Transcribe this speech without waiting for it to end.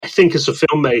think as a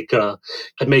filmmaker,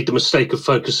 I made the mistake of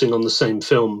focusing on the same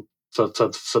film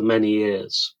for many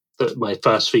years. My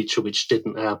first feature, which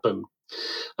didn't happen.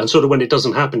 And sort of when it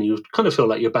doesn't happen, you kind of feel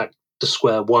like you're back to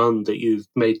square one, that you've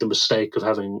made the mistake of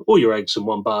having all your eggs in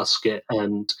one basket,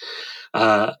 and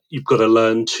you've got to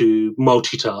learn to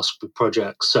multitask with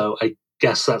projects. So I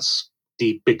guess that's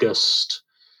the biggest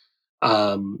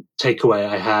takeaway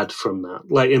I had from that.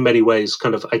 Like, in many ways,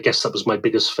 kind of, I guess that was my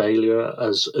biggest failure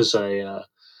as a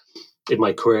in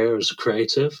my career as a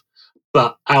creative.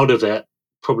 But out of it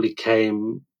probably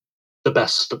came the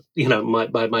best,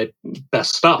 my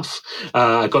best stuff.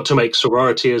 I got to make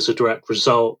Sorority as a direct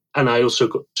result, and I also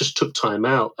just took time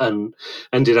out and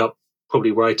ended up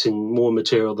probably writing more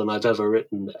material than I've ever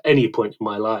written at any point in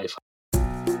my life.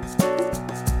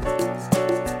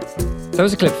 That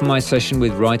was a clip from my session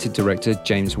with writer-director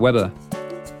James Webber.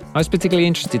 I was particularly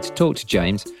interested to talk to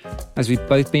James, as we've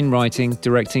both been writing,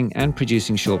 directing and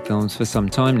producing short films for some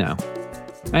time now,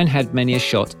 and had many a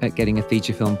shot at getting a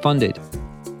feature film funded.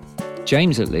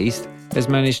 James, at least, has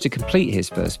managed to complete his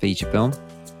first feature film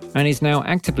and is now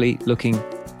actively looking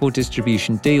for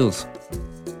distribution deals.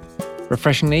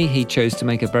 Refreshingly, he chose to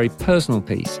make a very personal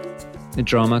piece, a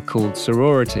drama called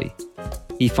Sorority.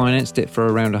 He financed it for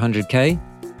around 100k,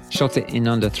 shot it in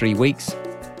under 3 weeks,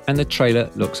 and the trailer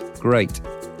looks great.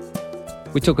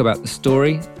 We talk about the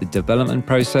story, the development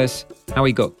process, how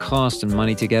he got cast and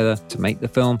money together to make the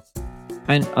film,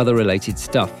 and other related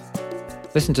stuff.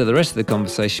 Listen to the rest of the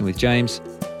conversation with James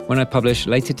when I publish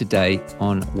later today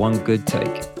on One Good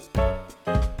Take.